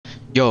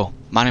Yo,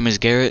 my name is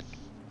Garrett,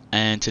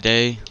 and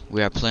today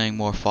we are playing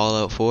more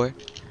Fallout 4,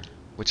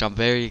 which I'm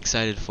very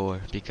excited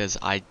for because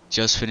I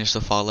just finished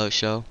the Fallout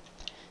show,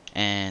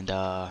 and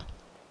I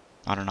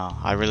don't know,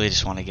 I really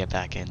just want to get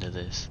back into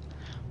this.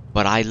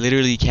 But I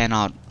literally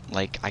cannot,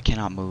 I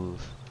cannot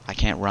move. I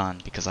can't run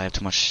because I have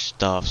too much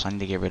stuff, so I need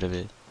to get rid of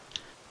it.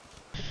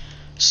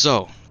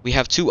 So, we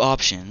have two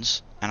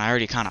options, and I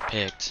already kind of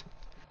picked.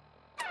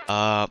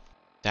 I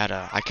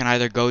can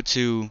either go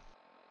to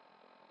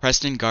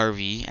Preston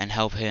Garvey and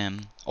help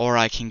him, or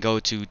I can go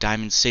to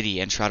Diamond City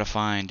and try to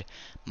find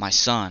my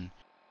son.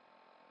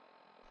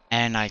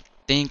 And I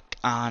think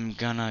I'm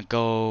gonna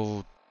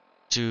go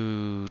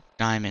to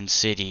Diamond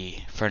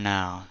City for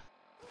now,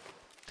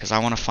 because I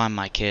want to find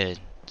my kid,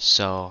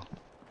 so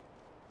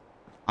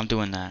I'm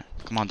doing that.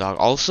 Come on, dog.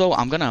 Also,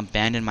 I'm gonna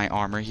abandon my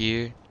armor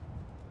here,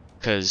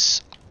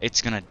 because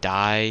it's gonna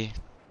die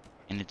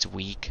and it's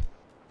weak.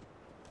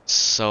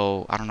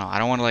 So, I don't know. I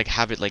don't want to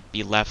have it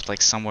be left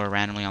somewhere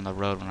randomly on the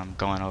road when I'm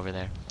going over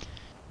there.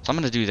 So I'm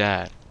gonna do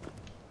that.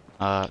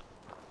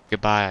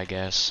 Goodbye, I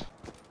guess.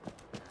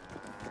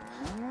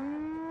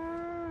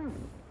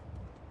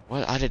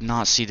 What? I did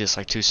not see this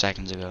 2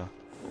 seconds ago.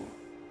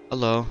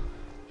 Hello.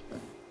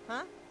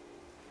 Huh?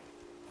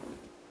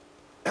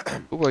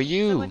 Who are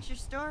you? So what's your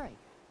story?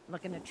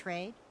 Looking to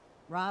trade?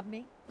 Rob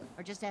me?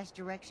 Or just ask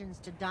directions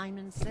to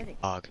Diamond City?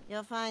 Dog.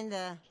 You'll find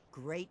the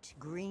Great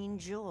Green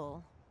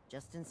Jewel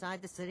just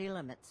inside the city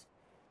limits.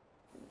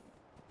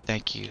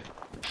 Thank you.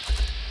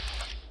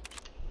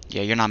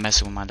 Yeah, you're not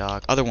messing with my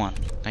dog. Other one.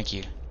 Thank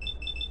you.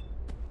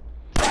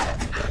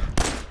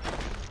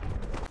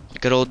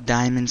 Good old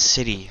Diamond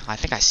City. I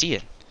think I see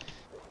it. Is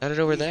that it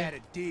over there? Had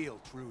a deal,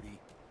 Trudy.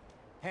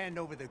 Hand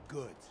over the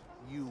goods.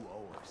 You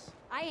owe us.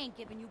 I ain't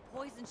giving you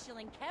poison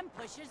shilling chem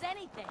pushers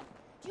anything.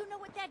 Do you know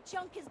what that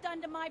junk has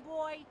done to my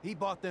boy? He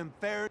bought them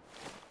fair.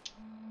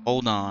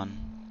 Hold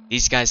on.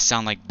 These guys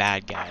sound like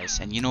bad guys.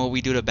 And you know what we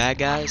do to bad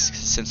guys?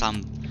 Since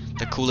I'm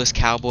the coolest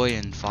cowboy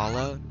in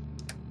Fallout?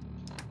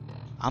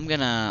 I'm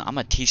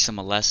gonna teach them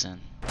a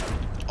lesson.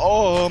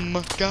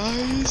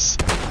 Guys.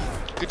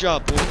 Good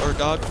job, boy or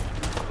dog.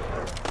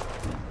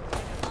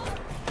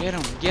 Get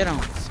him, get him.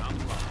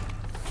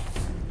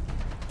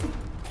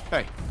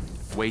 Hey,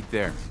 wait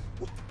there.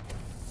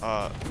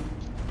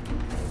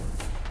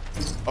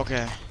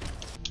 Okay.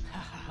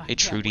 Hey,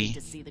 Trudy. Can't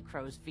wait to see the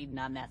crows feeding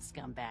on that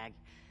scumbag.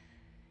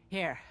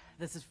 Here,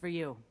 this is for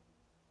you.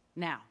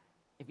 Now,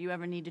 if you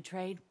ever need to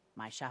trade,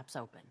 my shop's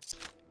open.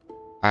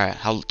 Alright,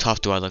 how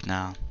tough do I look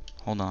now?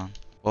 Hold on.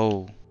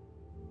 Whoa.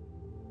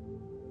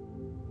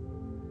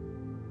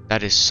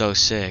 That is so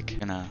sick.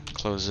 Gonna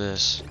close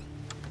this.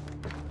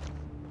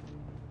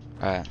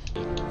 Alright.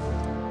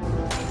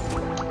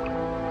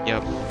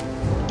 Yep.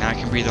 Now I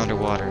can breathe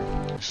underwater.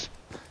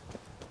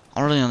 I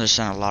don't really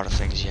understand a lot of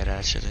things yet,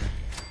 actually.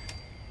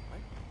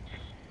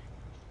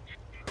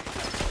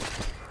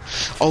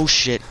 Oh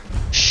shit.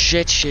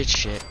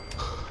 Shit.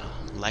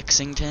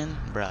 Lexington?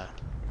 Bruh.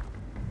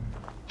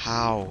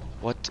 How?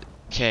 What?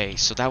 Okay,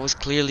 so that was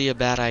clearly a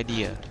bad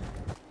idea.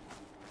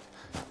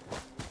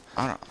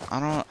 I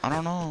don't know. I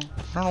don't know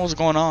what's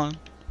going on.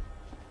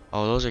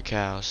 Oh, those are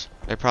cows.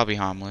 They're probably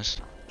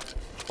harmless.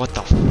 What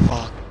the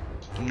fuck?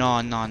 No,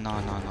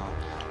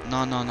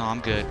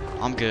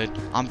 I'm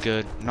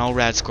good. No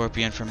rad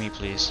scorpion for me,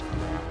 please.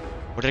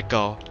 Where did it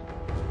go?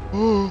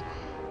 Oh,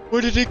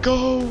 where did it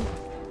go?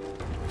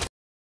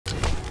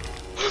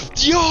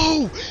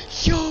 Yo,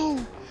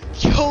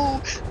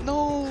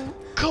 no,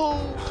 go,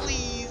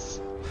 please,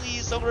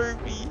 don't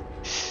hurt me,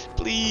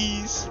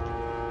 please,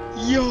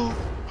 yo,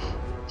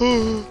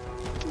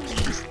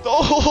 please,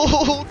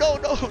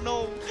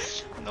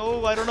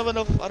 no, I don't have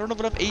enough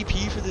AP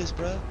for this,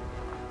 bruh.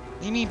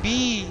 Leave me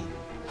be.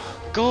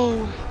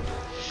 Go.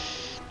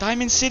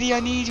 Diamond City, I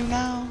need you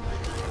now.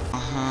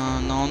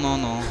 No.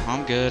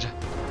 I'm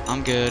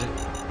good.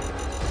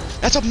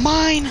 That's a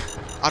mine!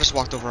 I just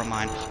walked over a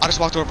mine. I just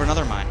walked over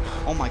another mine.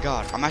 Oh my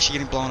god, I'm actually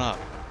getting blown up.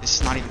 This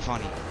is not even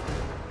funny.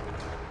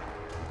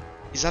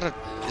 Is that a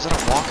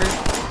walker?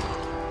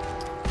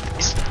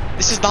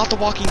 This is not The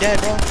Walking Dead,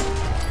 bro.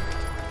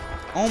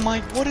 Oh my,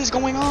 what is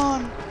going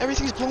on?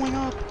 Everything's blowing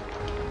up.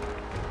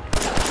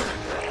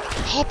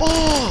 Hop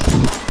off!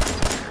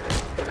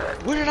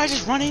 Where did I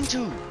just run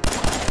into?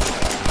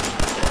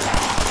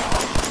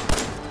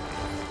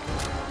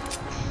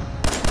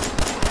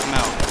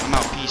 I'm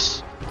out,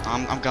 peace.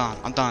 I'm gone,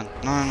 I'm done.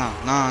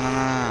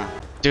 No.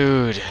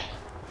 Dude,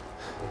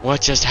 what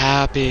just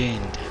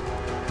happened?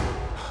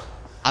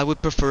 I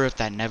would prefer if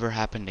that never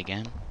happened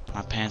again.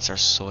 My pants are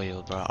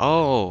soiled, bro.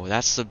 Oh,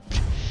 that's the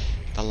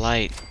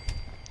light.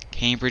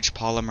 Cambridge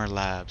Polymer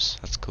Labs.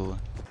 That's cool.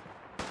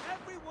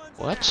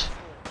 What?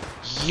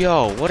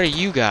 Yo, what are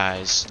you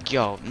guys?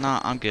 Yo,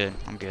 nah, I'm good.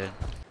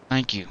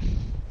 Thank you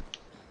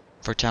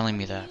for telling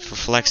me that, for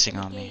flexing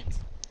on me.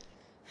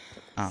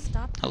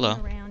 Stop hello.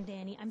 around,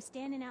 Danny. I'm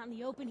standing out in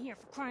the open here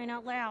for crying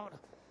out loud.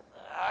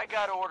 I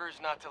got orders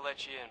not to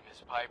let you in,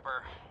 Miss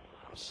Piper.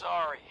 I'm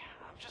sorry.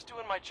 I'm just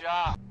doing my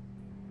job.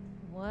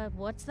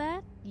 What's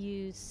that?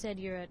 You said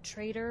you're a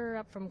trader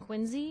up from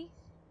Quincy?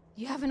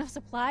 You have enough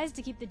supplies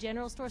to keep the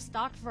general store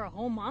stocked for a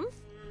whole month?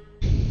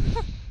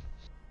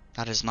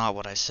 That is not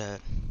what I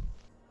said.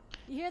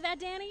 You hear that,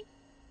 Danny?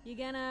 You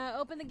gonna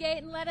open the gate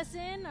and let us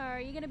in, or are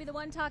you gonna be the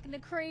one talking to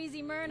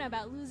crazy Myrna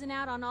about losing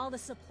out on all the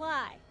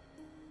supply?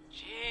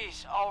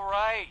 Jeez,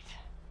 alright.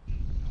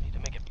 I need to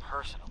make it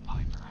personal,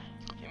 Piper.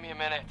 Give me a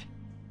minute.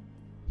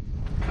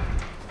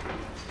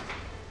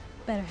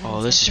 Better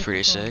Oh, this is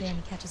pretty sick.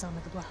 Danny catches on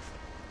with the bluff.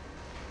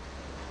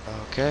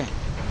 Okay.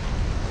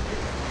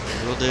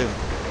 Will do.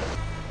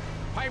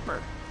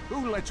 Piper,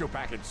 who let you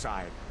back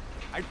inside?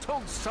 I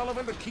told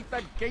Sullivan to keep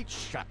that gate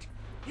shut.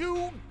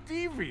 You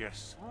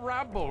devious,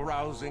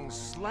 rabble-rousing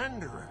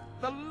slanderer.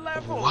 The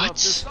level of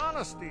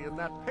dishonesty in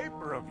that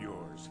paper of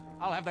yours.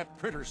 I'll have that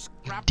printer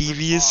scrapped.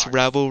 Devious,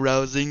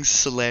 rabble-rousing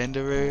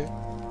slanderer.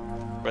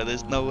 Bro,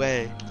 there's no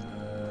way.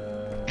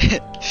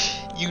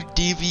 You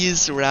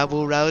devious,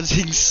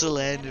 rabble-rousing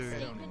slanderer.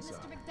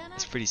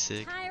 It's pretty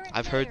sick.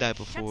 I've heard that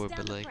before,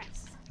 but like,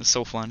 it's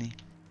so funny.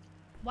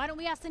 Why don't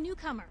we ask the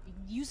newcomer?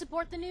 You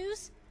support the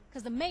news?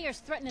 Because the mayor's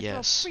threatening to throw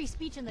Yes. free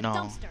speech in the No,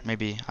 dumpster.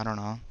 maybe. I don't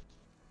know.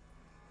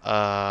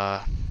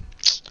 I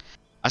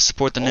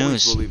support the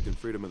Always news. believed in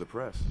freedom of the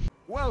press.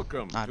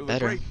 Welcome Not to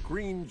better. the great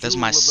green Does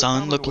jewel my of the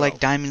son look like Commonwealth.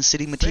 Diamond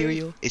City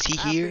material? Safe, Is he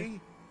here?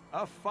 happy,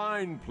 a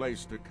fine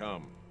place to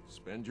come.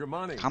 Spend your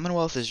money.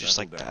 Commonwealth is just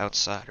Settle like the down.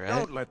 outside, right?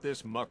 Don't let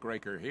this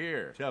muckraker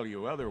here tell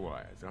you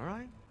otherwise, all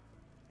right?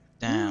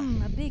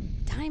 Damn. A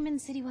big Diamond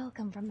City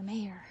welcome from the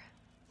mayor.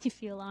 You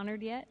feel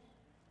honored yet?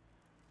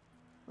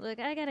 Look,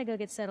 I gotta go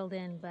get settled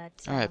in, but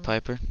Alright,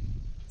 Piper.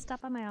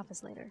 stop by my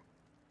office later.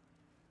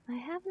 I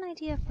have an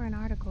idea for an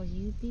article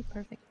you'd be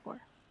perfect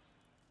for.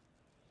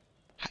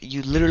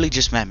 You literally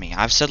just met me.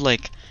 I've said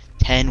like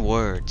 10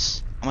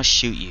 words. I'm gonna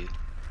shoot you.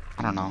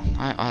 I don't know.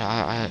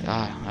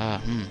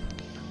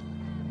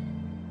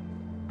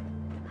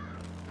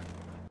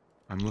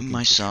 I'm looking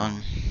My for son.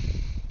 Sean.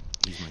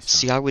 He's my son.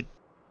 See, I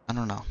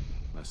don't know.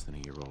 Less than a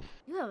year old.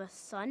 You have a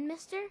son,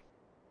 mister?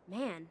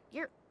 Man,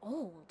 you're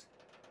old.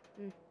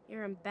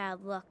 You're in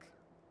bad luck.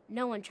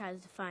 No one tries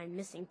to find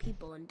missing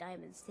people in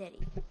Diamond City.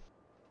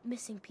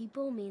 Missing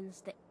people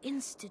means the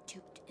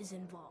Institute is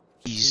involved.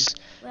 Please.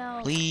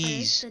 Well,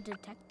 Please. there's the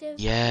detective.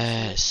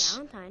 Yes.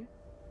 Nick Valentine.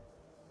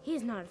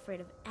 He's not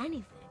afraid of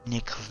anything.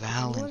 Nick If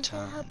anyone's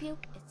gonna Valentine. help you,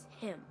 it's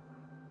him.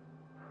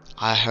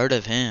 I heard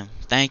of him.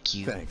 Thank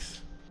you.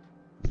 Thanks.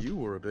 You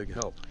were a big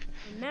help.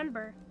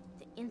 Remember,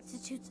 the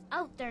Institute's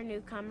out there,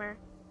 newcomer.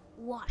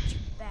 Watch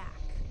your back.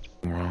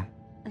 Wrong?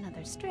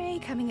 Another stray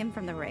coming in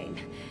from the rain.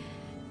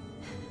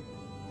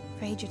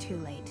 Afraid you're too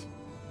late.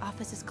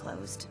 Office is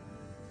closed.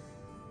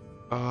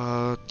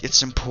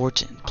 It's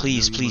important.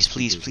 Please, you please, must be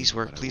please, busy, please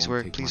work, but I please won't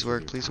work, take please much of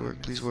work, your please time,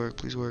 work, please yes. work,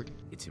 please work.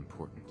 It's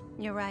important.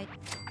 You're right.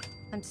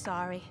 I'm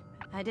sorry.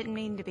 I didn't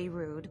mean to be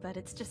rude, but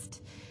it's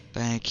just...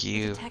 Thank The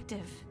you.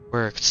 detective.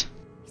 Worked.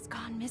 He's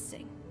gone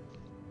missing.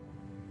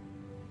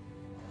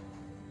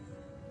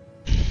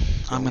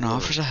 I'm gonna Don't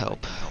offer worry, to I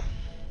help. can help.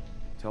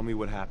 Tell me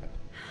what happened.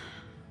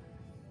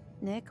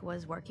 Nick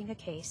was working a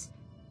case.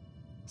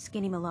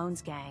 Skinny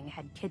Malone's gang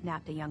had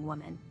kidnapped a young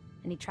woman,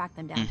 and he tracked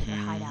them down to their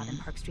hideout in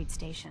Park Street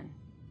Station.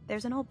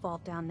 There's an old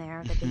vault down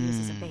there that they use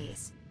as a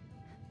base.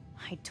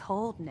 I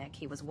told Nick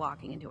he was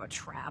walking into a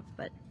trap,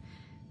 but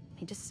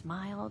he just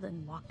smiled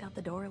and walked out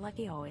the door like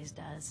he always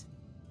does.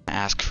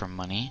 Ask for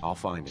money. I'll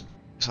find him.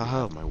 So You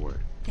help. have my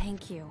word.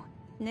 Thank you.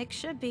 Nick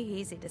should be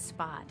easy to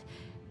spot.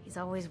 He's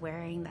always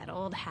wearing that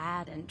old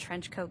hat and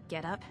trench coat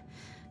getup.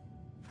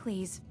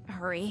 Please,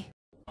 hurry.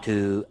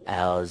 2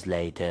 hours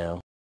later.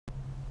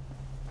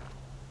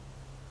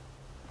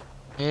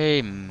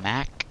 Hey,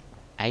 Mac.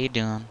 How you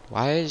doing?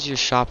 Why is your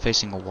shop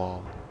facing a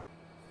wall?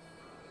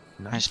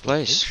 Nice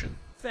place. location.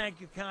 Thank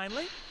you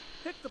kindly.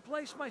 Picked the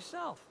place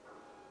myself.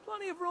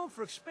 Plenty of room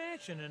for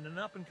expansion in an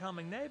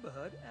up-and-coming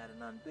neighborhood at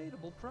an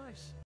unbeatable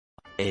price.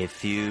 A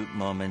few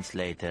moments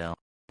later.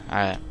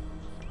 Alright.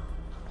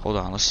 Hold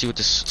on, let's see what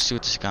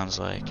this gun's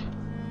like.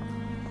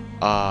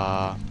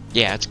 Yeah,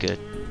 it's good.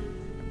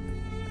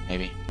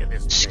 Maybe.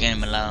 Skinny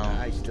Malone.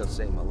 I still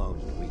say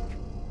Malone's weak.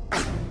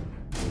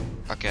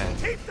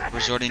 Okay.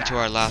 Resorting to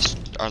our last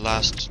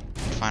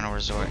final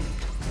resort.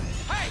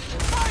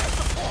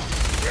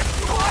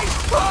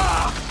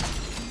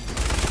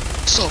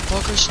 What's up,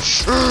 fuckers?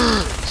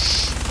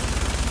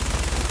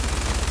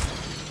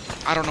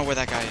 I don't know where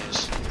that guy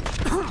is.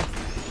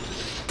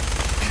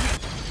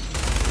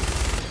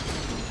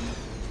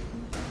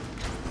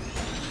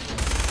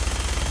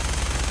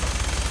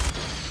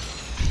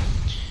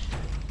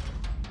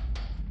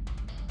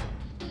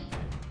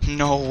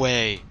 No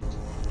way.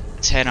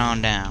 Let's head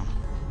on down.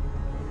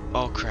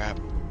 Oh crap.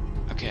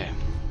 Okay.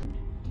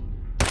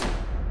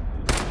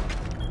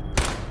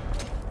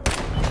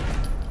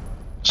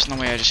 There's no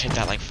way I just hit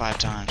that like 5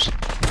 times.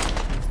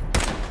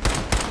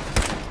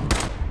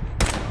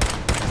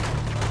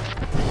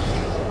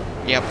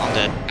 Yep, I'm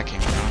dead. I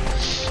can't get on.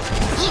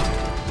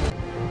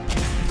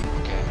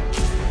 Okay.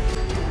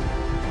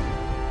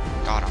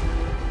 Got him.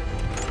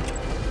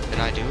 Did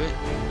I do it?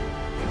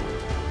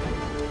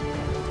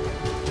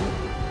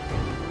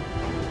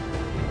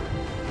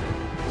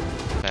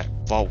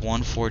 Vault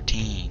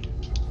 114.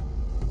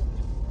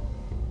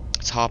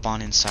 Let's hop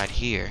on inside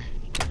here.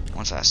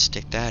 Once I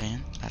stick that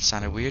in. That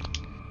sounded weird.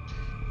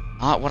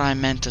 Not what I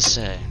meant to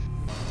say.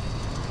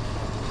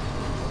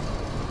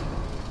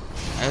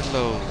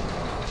 Hello.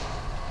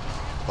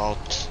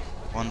 Vault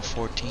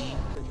 114.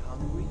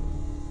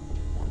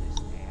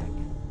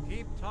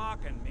 Keep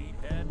talking,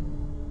 meathead.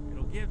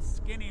 It'll give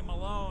Skinny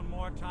Malone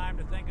more time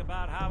to think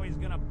about how he's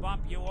gonna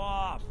bump you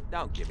off.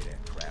 Don't give me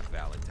that crap,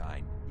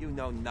 Valentine. You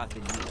know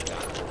nothing, you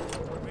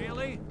got.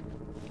 Really?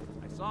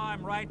 I saw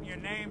him writing your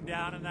name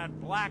down in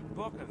that black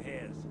book of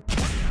his.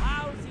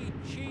 How's he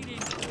cheating?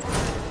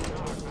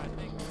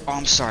 Oh,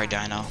 I'm sorry,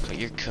 Dino, but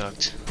you're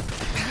cooked.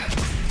 I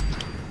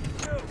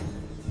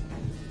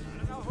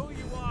don't know who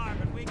you are,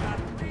 but we got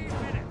 3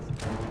 minutes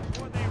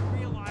before they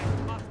realize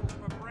muscles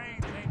for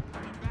brains ain't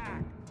coming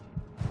back.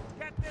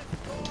 Get this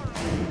door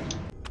open.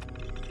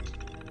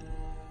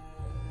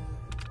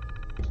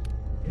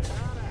 You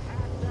gotta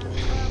hack that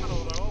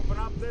terminal to open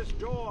up this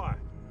door.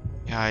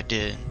 Yeah, I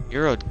did.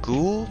 You're a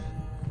ghoul?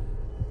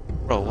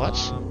 Bro, what?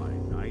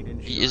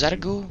 Is that a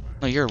ghoul?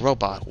 No, you're a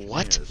robot.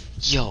 What?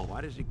 Yo.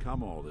 Why does he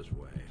come all this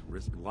way?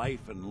 Risk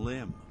life and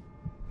limb.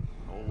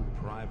 An old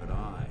private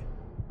eye.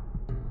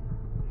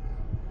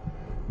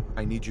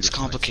 I need you It's to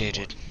find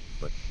complicated. someone,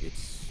 but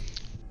it's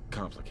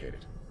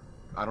complicated.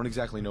 I don't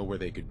exactly know where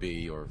they could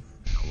be or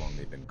how long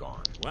they've been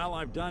gone. Well,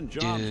 I've done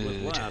jobs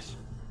with Dude. less.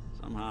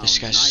 Somehow, This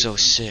guy's nice so and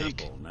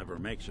sick. simple never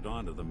makes it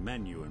onto the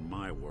menu in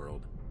my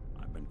world.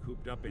 I've been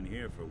cooped up in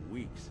here for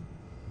weeks.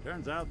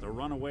 Turns out the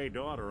runaway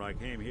daughter I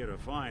came here to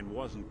find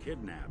wasn't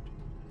kidnapped.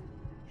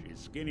 She's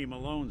Skinny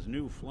Malone's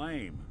new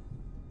flame.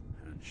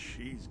 And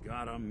she's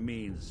got a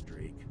mean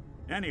streak.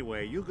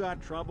 Anyway, you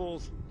got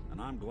troubles, and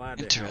I'm glad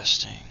to help.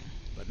 Interesting.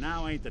 But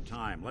now ain't the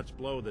time. Let's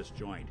blow this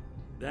joint.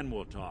 Then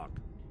we'll talk.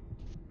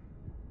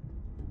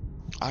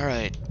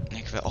 Alright,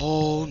 Nick.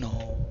 Oh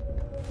no.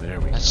 There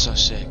we That's go. so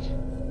sick.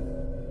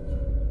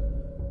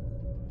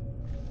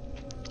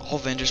 All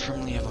vendors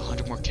permanently have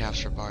 100 more caps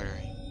for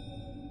bartering.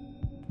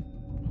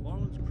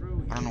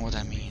 I don't know what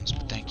that means,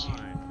 but thank you.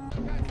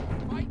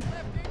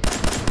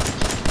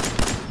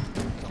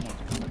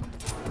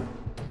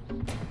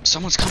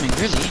 Someone's coming,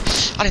 really?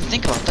 I didn't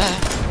think about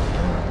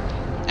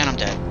that. And I'm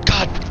dead.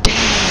 God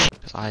damn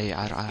it!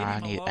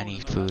 I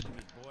need food.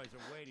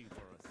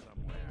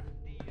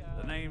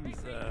 The name's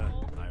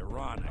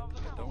ironic.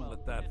 Don't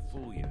let that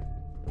fool you.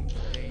 It's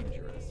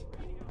dangerous.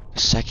 The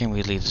second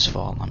we leave this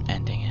vault, I'm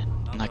ending it.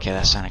 Okay,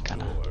 that sounded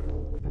kinda.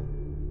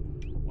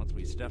 Once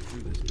we step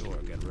through this door,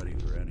 get ready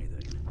for anything.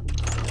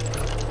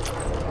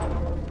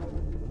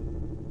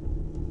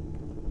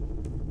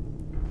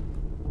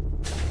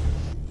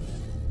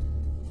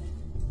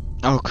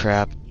 Oh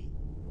crap.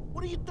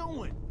 What are you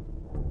doing?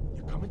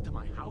 You come into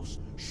my house,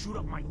 shoot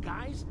up my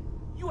guys?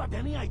 You have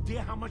any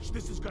idea how much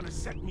this is gonna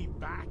set me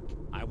back?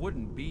 I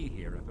wouldn't be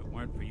here if it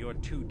weren't for your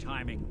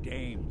two-timing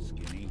dame,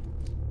 Skinny.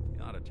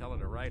 You ought to tell her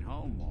to write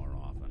home more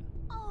often.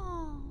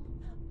 Oh,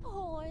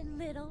 poor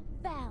little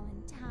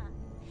Valentine.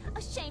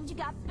 Ashamed you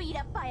got beat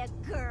up by a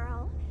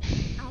girl.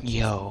 I'll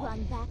just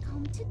run back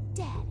home to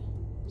Daddy,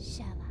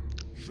 shall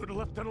I? Should've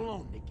left it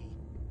alone, Nikki.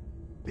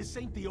 This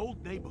ain't the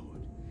old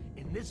neighborhood.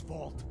 In this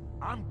vault,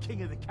 I'm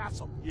king of the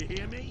castle. You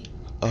hear me?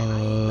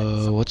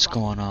 What's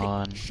going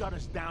on? Shut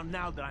us down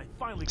now that I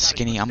finally got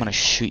Skinny, I'm gonna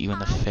shoot you in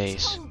the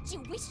face. I told you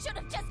we should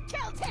have just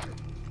killed him.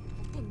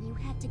 Then you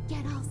had to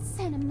get all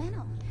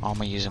sentimental. Oh, I'm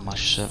gonna use a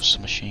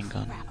machine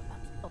gun.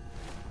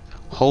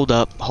 Hold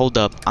up.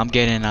 I'm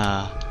getting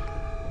my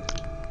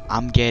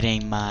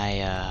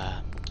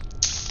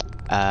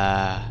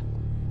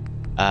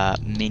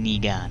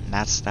minigun.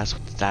 That's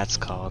what that's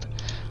called.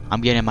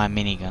 I'm getting my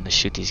minigun to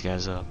shoot these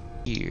guys up.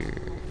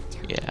 Here.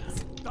 Yeah.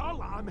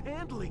 Darla, I'm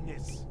handling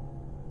this.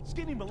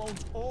 Skinny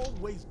Malone's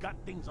always got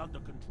things under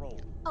control.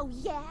 Oh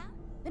yeah?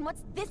 Then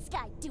what's this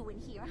guy doing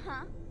here,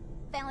 huh?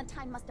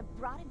 Valentine must have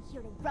brought him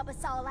here to rub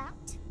us all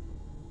out.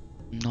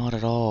 Not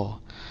at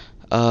all.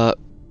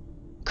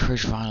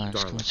 Courage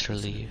violence, commits to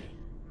leave.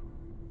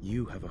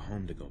 You have a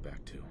home to go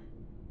back to.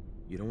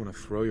 You don't want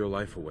to throw your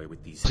life away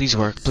with these. Please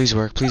work. Try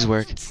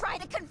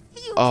to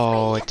confuse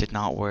Oh, me. it did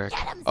not work.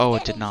 Oh,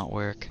 it did not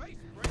work.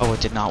 Oh, it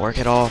did not work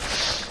at all.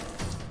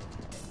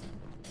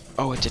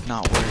 Oh, it did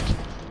not work.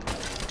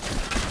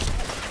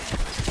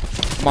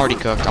 I'm already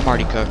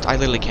cooked. I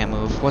literally can't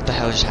move. What the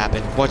hell just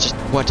happened?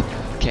 What?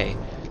 Okay,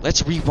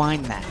 let's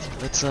rewind that.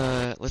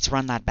 Let's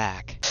run that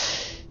back.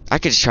 I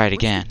could just try it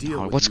again.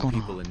 What's going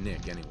on?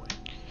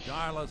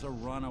 Darla's a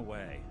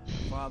runaway.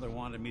 Her father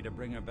wanted me to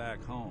bring her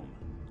back home.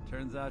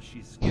 Turns out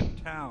she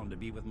skipped town to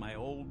be with my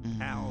old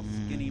pal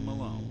Skinny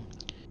Malone.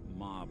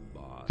 Mob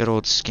boss. Good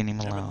old Skinny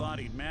Never Malone. thought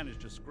he'd manage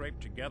to scrape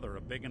together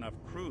a big enough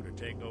crew to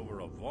take over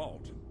a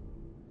vault.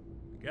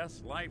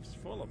 Guess life's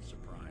full of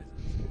surprises.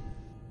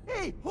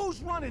 Hey,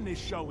 who's running this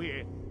show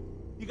here?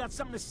 You got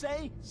something to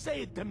say?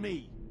 Say it to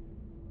me.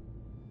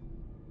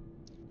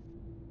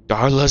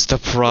 Darla's the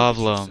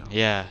problem.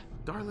 Yeah.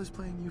 Darla's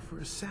playing you for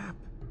a sap.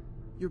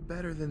 You're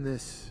better than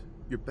this.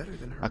 You're better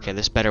than her. Okay,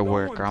 this better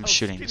work, or I'm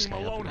shooting this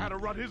guy up again.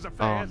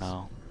 Oh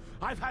no.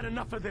 I've had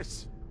enough of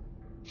this.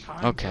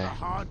 Time Okay. for a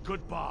hard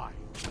goodbye.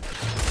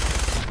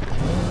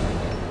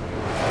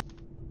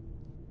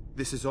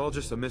 This is all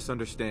just a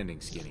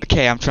misunderstanding, Skinny.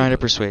 Okay, I'm trying to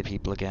persuade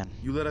people again.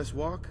 You let us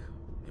walk,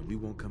 and we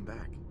won't come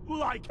back.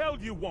 Like hell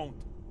you won't.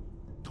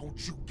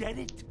 Don't you get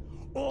it?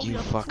 All You the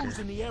other crews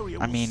in fucker. the area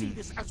I will see mean,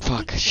 this as fuck,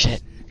 weakness.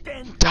 shit.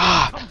 Then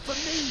Ah! come for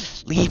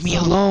me. Leave me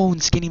alone,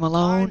 Skinny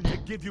Malone. Time to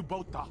give you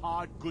both the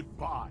hard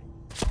goodbye.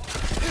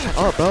 Shut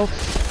up, bro.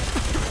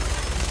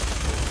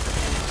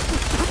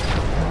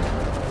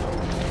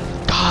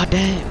 God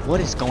damn,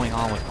 what is going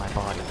on with my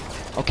body?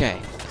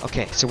 Okay,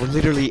 so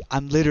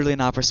I'm literally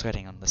not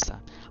persuading him this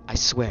time. I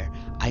swear,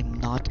 I'm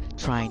not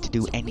trying to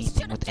do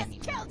anything with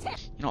anyone.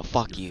 You know what,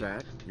 fuck you. You're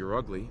fat, you're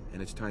ugly,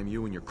 and it's time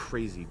you and your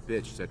crazy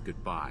bitch said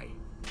goodbye.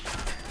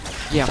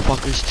 Yeah,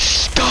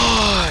 fuckers.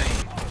 Die!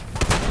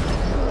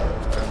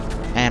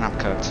 And I'm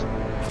cooked.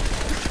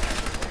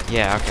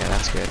 Yeah, okay,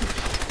 that's good.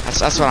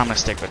 That's what I'm gonna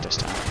stick with this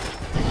time.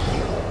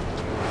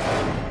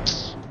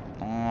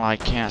 Oh, I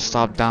can't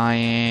stop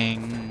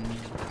dying.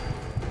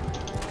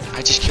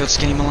 I just killed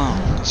Skinny Malone.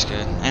 That's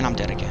good. And I'm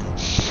dead again.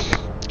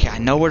 Okay, I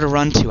know where to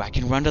run to. I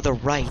can run to the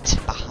right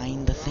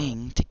behind the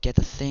thing to get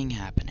the thing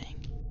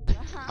happening.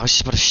 I was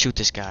just about to shoot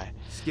this guy.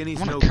 Skinny's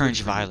I want no to encourage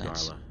good for you,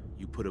 violence. Darla.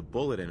 You put a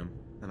bullet in him,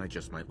 and I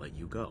just might let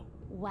you go.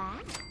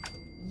 What?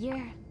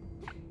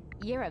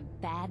 You're a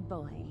bad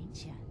boy,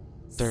 ain't you?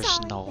 There's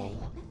Sorry, no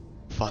babe,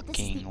 but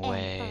fucking this is the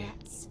way.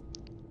 end for us.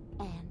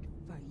 And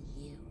for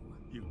you.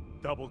 You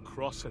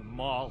double-crossing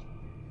Maul.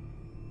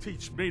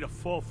 Teach me to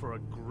fall for a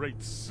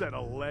great set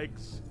of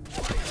legs.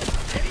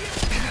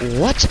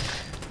 What?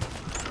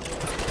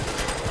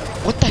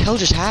 What the hell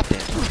just happened?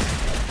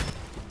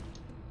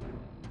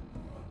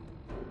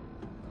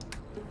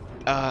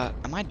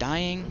 Am I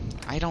dying?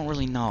 I don't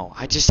really know.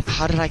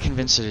 How did I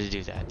convince her to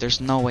do that?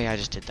 There's no way I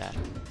just did that.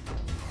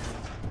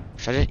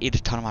 Should I just eat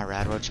a ton of my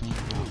rad roach meat?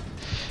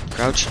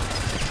 Crouch.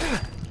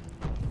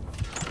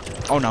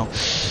 Oh no.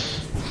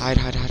 Hide.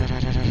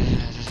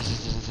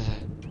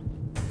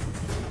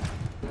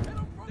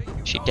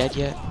 She dead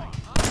yet?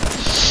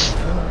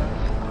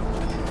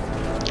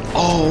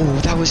 Oh,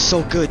 that was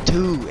so good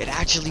too. It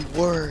actually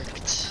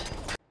worked.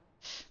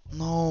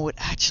 No, it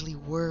actually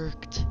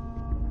worked.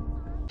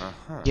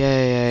 Uh-huh.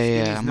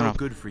 Yeah. Skinny's I'm no gonna.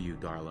 good for you,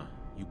 Darla.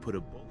 You put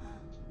a bullet.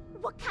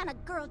 What kind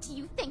of girl do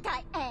you think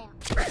I am?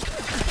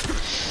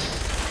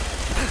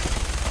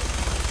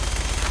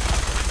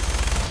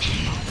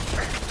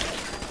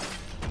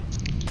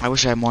 I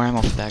wish I had more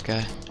ammo for that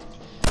guy.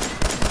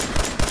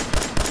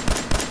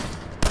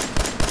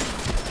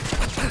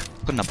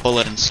 Putting a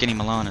bullet in Skinny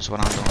Malone is what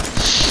I'm doing.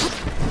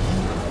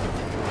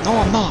 No,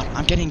 I'm not.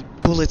 I'm getting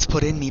bullets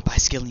put in me by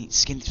Skinny.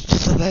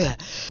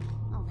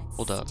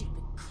 Hold up.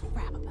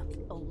 Crap about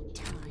the old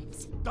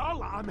times.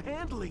 Darla, I'm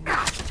handling it.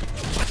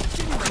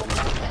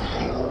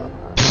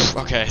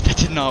 Okay, that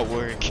did not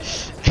work.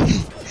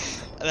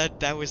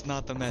 that was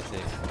not the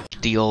method.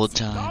 The old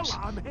times.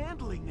 Darla, I'm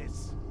handling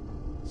this.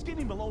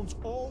 Skinny Malone's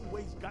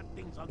always got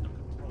things under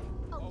control.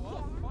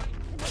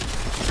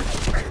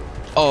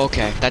 Oh,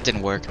 okay, that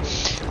didn't work.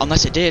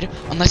 Unless it did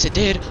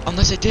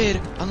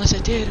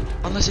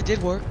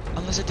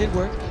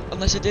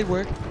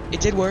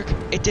work.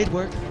 It did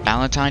work.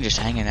 Valentine just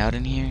hanging out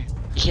in here.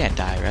 You can't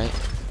die, right?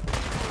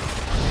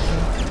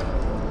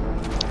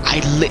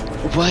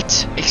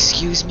 What?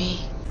 Excuse me?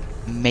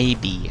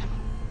 Maybe.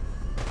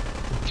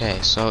 Okay,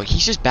 so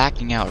he's just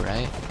backing out,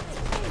 right?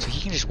 So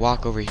he can just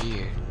walk over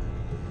here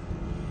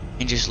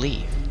and just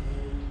leave.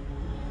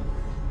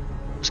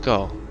 Let's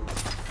go.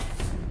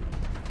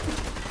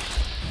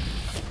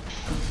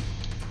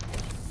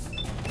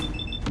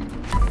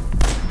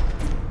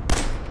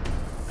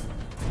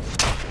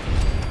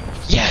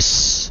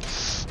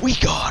 Yes! We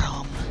got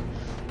him!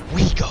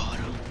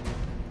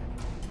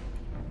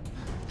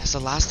 That's the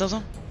last of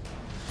them?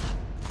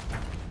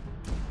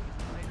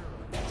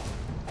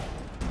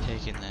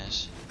 Taking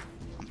this.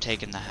 I'm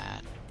taking the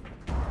hat.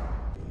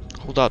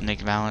 Hold up, Nick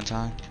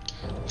Valentine.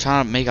 I'm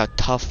trying to make a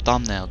tough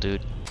thumbnail,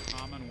 dude.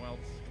 Commonwealth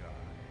sky.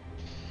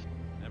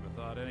 Never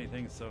thought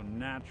anything so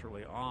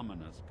naturally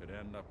ominous could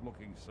end up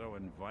looking so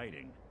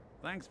inviting.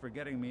 Thanks for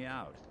getting me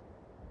out.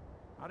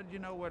 How did you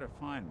know where to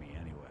find me,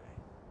 anyway?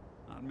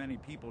 Not many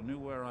people knew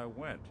where I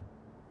went.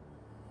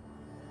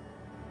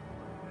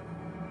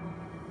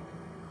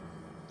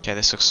 Okay,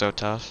 this looks so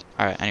tough.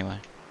 Alright, anyway.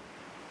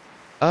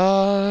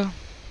 I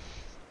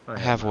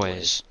have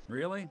ways.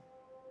 Really?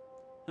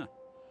 Huh.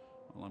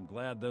 Well, I'm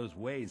glad those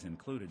ways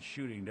included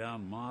shooting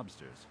down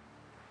mobsters.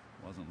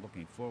 Wasn't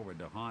looking forward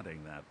to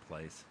haunting that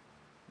place.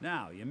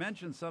 Now, you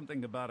mentioned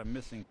something about a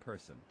missing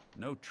person.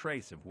 No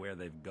trace of where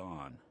they've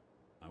gone.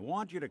 I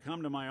want you to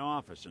come to my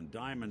office in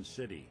Diamond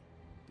City.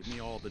 Give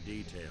me all the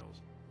details.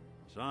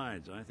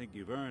 Besides, I think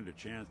you've earned a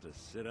chance to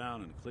sit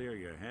down and clear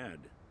your head.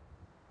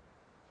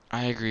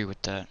 I agree with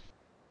that.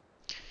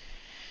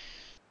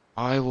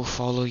 I will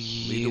follow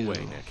you. Lead the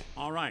way, Nick.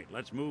 All right,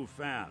 let's move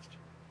fast.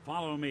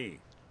 Follow me.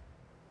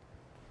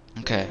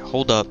 Okay,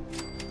 hold up.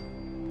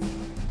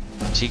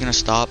 Is he gonna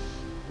stop?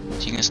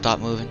 Is he gonna stop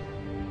moving?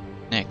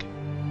 Nick.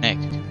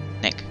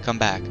 Come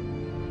back.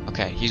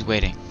 Okay, he's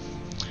waiting.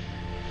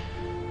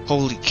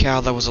 Holy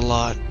cow, that was a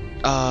lot.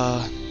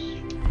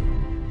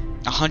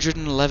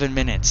 111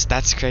 minutes.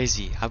 That's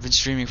crazy. I've been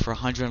streaming for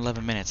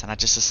 111 minutes and I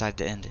just decided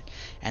to end it.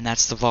 And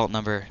that's the vault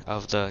number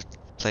of the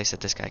place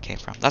that this guy came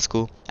from. That's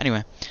cool.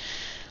 Anyway,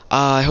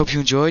 I hope you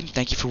enjoyed.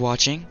 Thank you for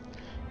watching.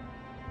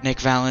 Nick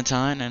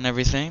Valentine and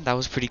everything. That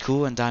was pretty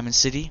cool in Diamond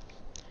City.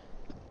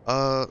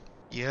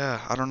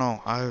 Yeah, I don't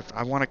know.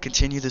 I want to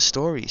continue the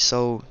story.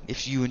 So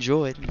if you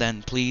enjoyed,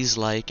 then please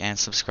like and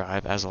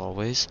subscribe as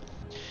always.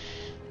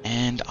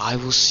 And I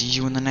will see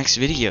you in the next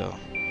video.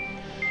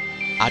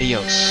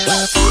 Adios.